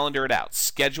and calendar it out.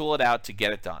 Schedule it out to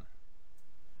get it done.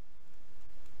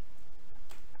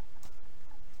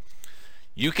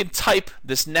 You can type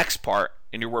this next part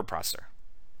in your word processor.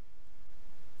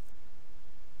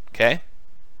 Okay?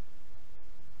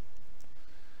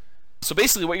 So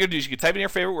basically what you're going to do is you can type in your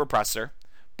favorite word processor,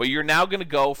 but you're now going to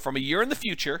go from a year in the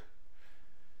future.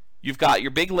 You've got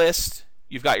your big list,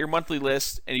 you've got your monthly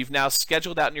list, and you've now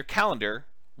scheduled out in your calendar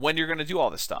when you're going to do all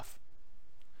this stuff.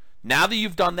 Now that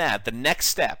you've done that, the next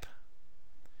step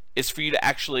is for you to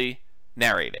actually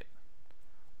narrate it.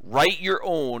 Write your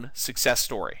own success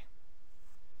story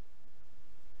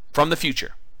from the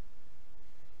future.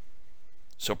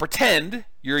 So pretend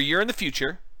you're a year in the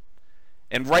future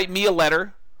and write me a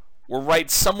letter, or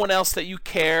write someone else that you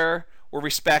care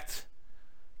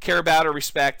about or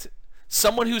respect,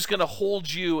 someone who's going to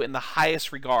hold you in the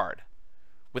highest regard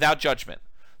without judgment,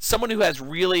 someone who has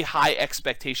really high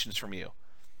expectations from you.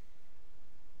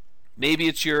 Maybe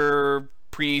it's your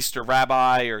priest or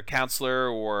rabbi or counselor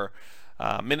or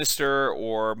minister,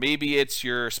 or maybe it's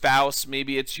your spouse,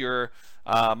 maybe it's your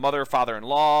mother or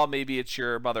father-in-law, maybe it's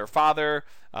your mother or father,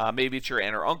 maybe it's your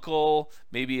aunt or uncle,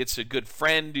 maybe it's a good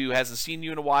friend who hasn't seen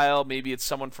you in a while, maybe it's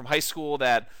someone from high school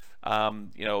that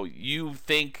you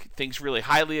think thinks really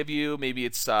highly of you, maybe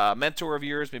it's a mentor of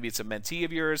yours, maybe it's a mentee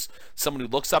of yours, someone who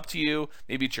looks up to you,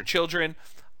 maybe it's your children.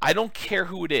 I don't care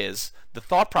who it is. The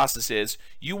thought process is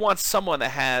you want someone that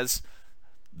has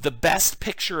the best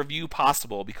picture of you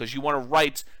possible, because you want to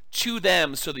write to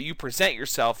them so that you present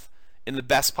yourself in the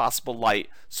best possible light,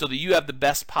 so that you have the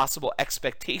best possible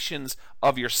expectations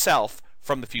of yourself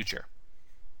from the future.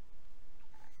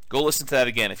 Go listen to that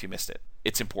again if you missed it.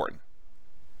 It's important.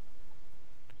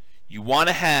 You want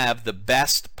to have the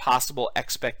best possible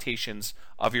expectations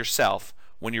of yourself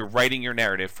when you're writing your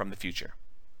narrative from the future.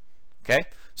 Okay?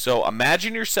 So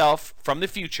imagine yourself from the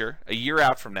future, a year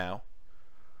out from now,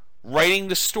 writing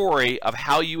the story of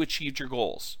how you achieved your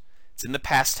goals. It's in the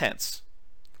past tense.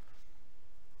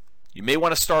 You may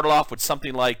want to start off with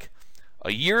something like,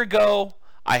 a year ago,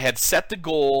 I had set the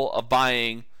goal of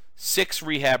buying 6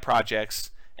 rehab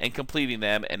projects and completing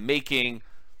them and making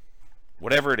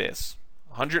whatever it is,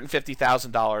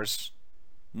 $150,000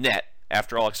 net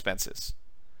after all expenses.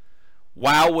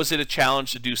 Wow, was it a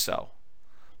challenge to do so?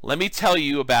 Let me tell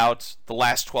you about the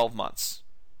last 12 months.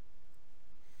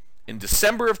 In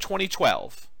December of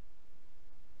 2012,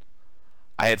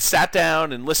 I had sat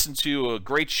down and listened to a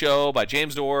great show by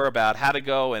James Dorr about how to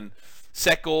go and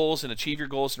set goals and achieve your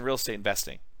goals in real estate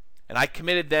investing. And I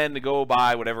committed then to go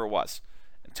buy whatever it was.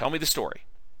 And tell me the story.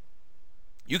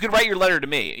 You can write your letter to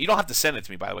me. You don't have to send it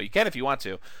to me, by the way. You can if you want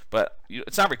to, but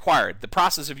it's not required. The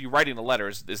process of you writing a letter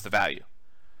is the value.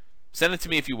 Send it to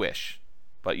me if you wish,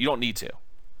 but you don't need to.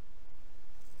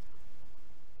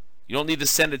 You don't need to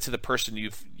send it to the person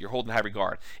you're holding in high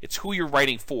regard. It's who you're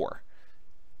writing for.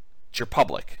 It's your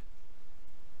public.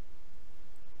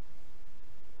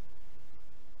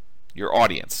 Your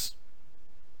audience.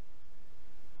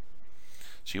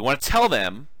 So you want to tell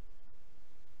them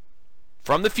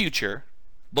from the future,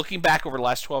 looking back over the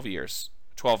last 12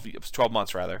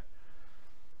 months rather,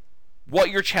 what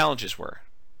your challenges were.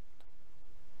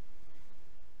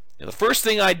 And the first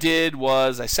thing I did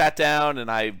was I sat down and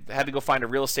I had to go find a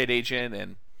real estate agent,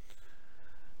 and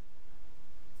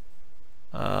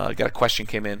I got a question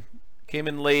came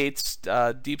in late.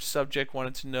 Deep subject,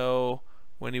 wanted to know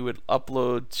when he would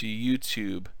upload to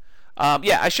YouTube.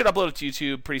 Yeah, I should upload it to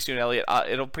YouTube pretty soon, Elliot.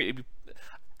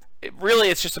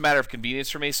 It's just a matter of convenience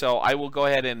for me, so I will go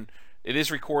ahead and it is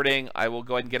recording. I will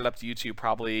go ahead and get it up to YouTube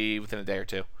probably within a day or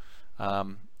two.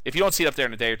 If you don't see it up there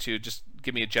in a day or two, just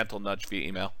give me a gentle nudge via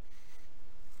email.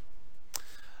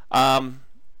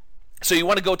 So you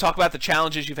want to go talk about the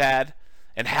challenges you've had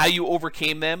and how you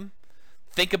overcame them.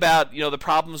 Think about, the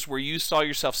problems where you saw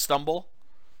yourself stumble.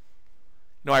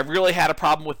 I really had a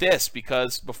problem with this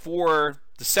because before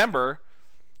December,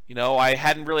 I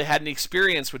hadn't really had any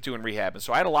experience with doing rehab, and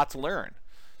so I had a lot to learn.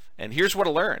 And here's what I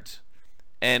learned.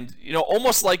 And,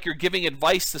 almost like you're giving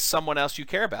advice to someone else you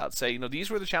care about. Say,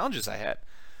 these were the challenges I had.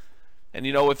 And,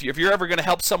 if you're ever going to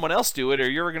help someone else do it or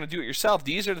you're ever going to do it yourself,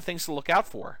 these are the things to look out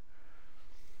for.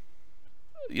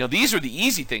 These are the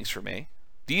easy things for me.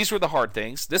 These were the hard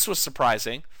things. This was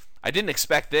surprising. I didn't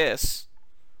expect this.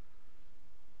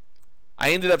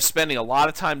 I ended up spending a lot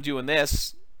of time doing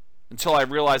this until I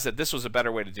realized that this was a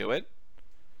better way to do it.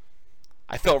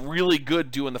 I felt really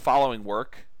good doing the following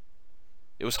work.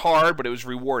 It was hard, but it was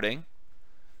rewarding.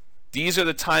 These are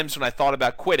the times when I thought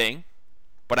about quitting,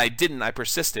 but I didn't. I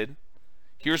persisted.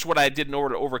 Here's what I did in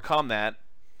order to overcome that.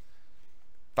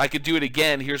 If I could do it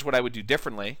again, here's what I would do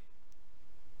differently.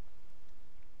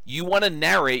 You want to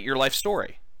narrate your life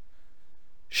story.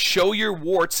 Show your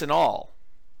warts and all.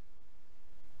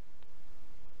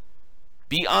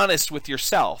 Be honest with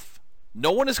yourself.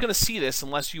 No one is going to see this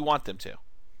unless you want them to.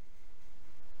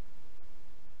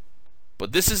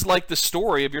 But this is like the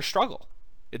story of your struggle.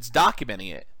 It's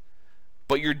documenting it.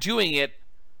 But you're doing it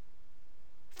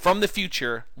from the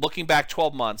future, looking back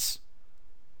 12 months,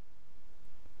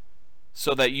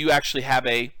 so that you actually have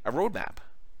a roadmap.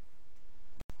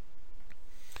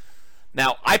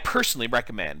 Now, I personally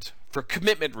recommend, for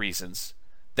commitment reasons,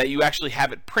 that you actually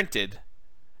have it printed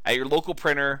at your local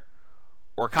printer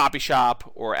or copy shop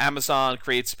or Amazon,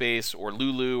 CreateSpace, or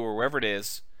Lulu, or wherever it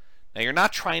is. Now, you're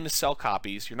not trying to sell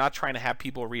copies. You're not trying to have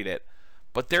people read it.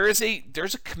 But there's a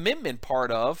commitment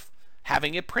part of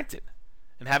having it printed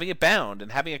and having it bound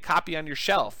and having a copy on your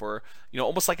shelf, or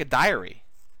almost like a diary.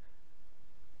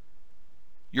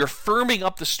 You're firming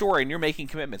up the story and you're making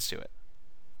commitments to it.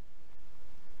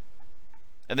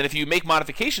 And then if you make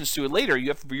modifications to it later, you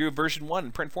have to review version 1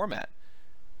 in print format.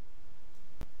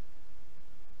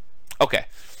 Okay.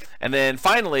 And then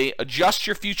finally, adjust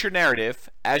your future narrative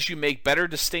as you make better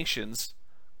distinctions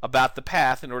about the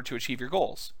path in order to achieve your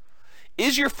goals.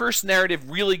 Is your first narrative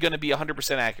really going to be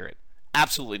 100% accurate?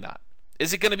 Absolutely not.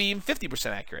 Is it going to be even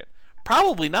 50% accurate?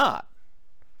 Probably not.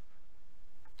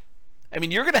 I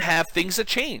mean, you're going to have things that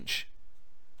change.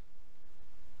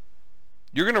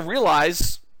 You're going to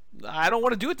realize, I don't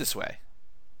want to do it this way.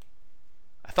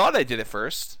 I thought I did it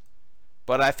first,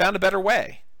 but I found a better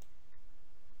way.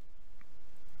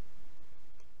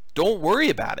 Don't worry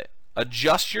about it.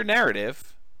 Adjust your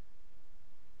narrative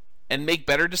and make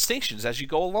better distinctions as you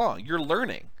go along. You're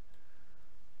learning.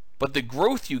 But the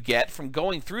growth you get from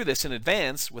going through this in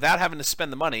advance without having to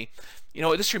spend the money,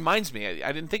 this reminds me,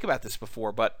 I didn't think about this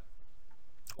before, but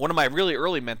one of my really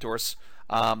early mentors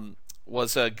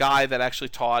was a guy that actually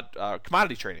taught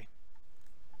commodity trading.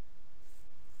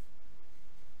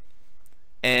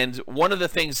 And one of the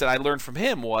things that I learned from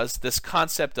him was this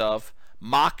concept of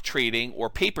mock trading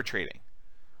or paper trading,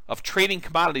 of trading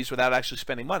commodities without actually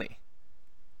spending money.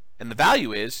 And the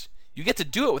value is you get to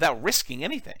do it without risking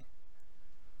anything.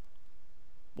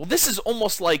 Well, this is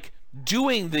almost like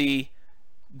doing the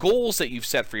goals that you've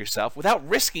set for yourself without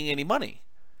risking any money.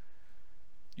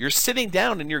 You're sitting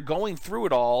down and you're going through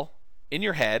it all in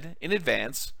your head in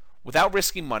advance without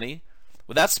risking money,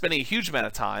 without spending a huge amount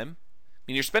of time. I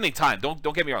mean, you're spending time. Don't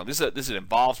get me wrong. This is an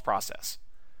involved process.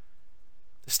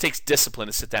 This takes discipline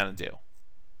to sit down and do.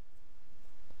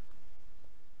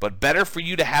 But better for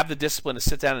you to have the discipline to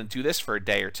sit down and do this for a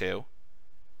day or two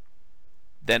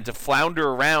than to flounder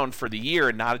around for the year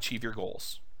and not achieve your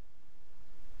goals.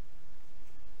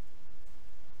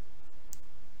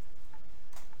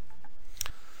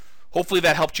 Hopefully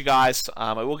that helped you guys.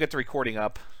 I will get the recording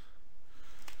up.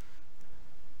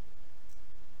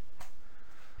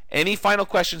 Any final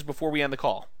questions before we end the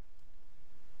call?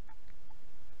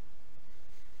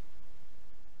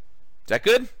 Is that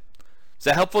good? Is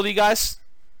that helpful to you guys?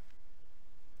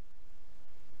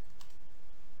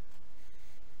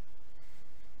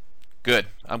 Good.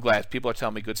 I'm glad. People are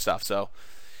telling me good stuff. So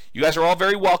you guys are all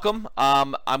very welcome.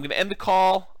 I'm going to end the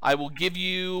call. I will give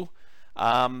you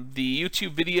the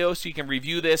YouTube video so you can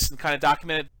review this and kind of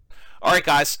document it. All right,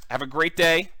 guys. Have a great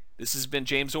day. This has been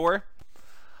James Orr.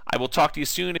 I will talk to you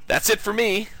soon. That's it for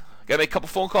me. Got to make a couple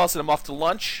phone calls and I'm off to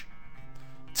lunch.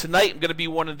 Tonight I'm going to be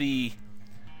one of the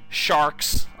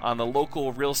sharks on the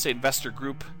local real estate investor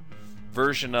group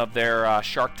version of their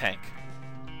Shark Tank.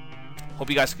 Hope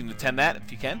you guys can attend that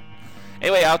if you can.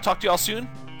 Anyway, I'll talk to you all soon.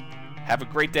 Have a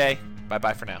great day.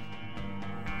 Bye-bye for now.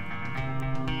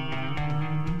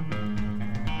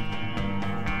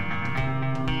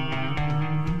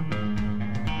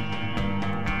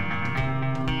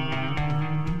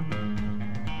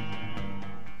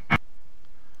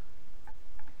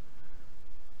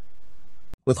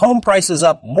 With home prices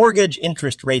up, mortgage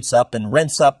interest rates up, and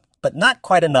rents up, but not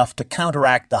quite enough to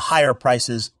counteract the higher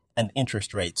prices and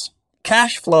interest rates.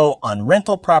 Cash flow on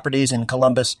rental properties in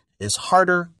Columbus is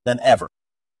harder than ever.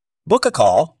 Book a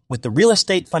call with the Real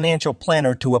Estate Financial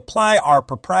Planner to apply our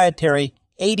proprietary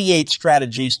 88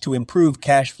 strategies to improve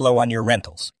cash flow on your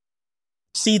rentals.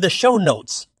 See the show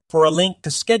notes for a link to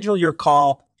schedule your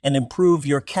call and improve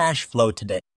your cash flow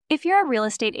today. If you're a real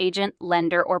estate agent,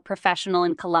 lender, or professional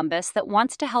in Columbus that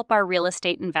wants to help our real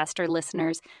estate investor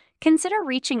listeners, consider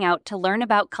reaching out to learn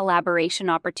about collaboration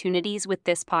opportunities with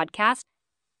this podcast.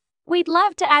 We'd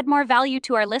love to add more value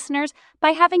to our listeners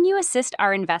by having you assist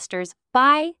our investors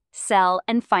buy, sell,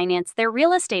 and finance their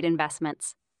real estate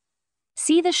investments.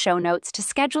 See the show notes to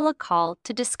schedule a call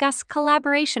to discuss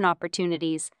collaboration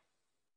opportunities.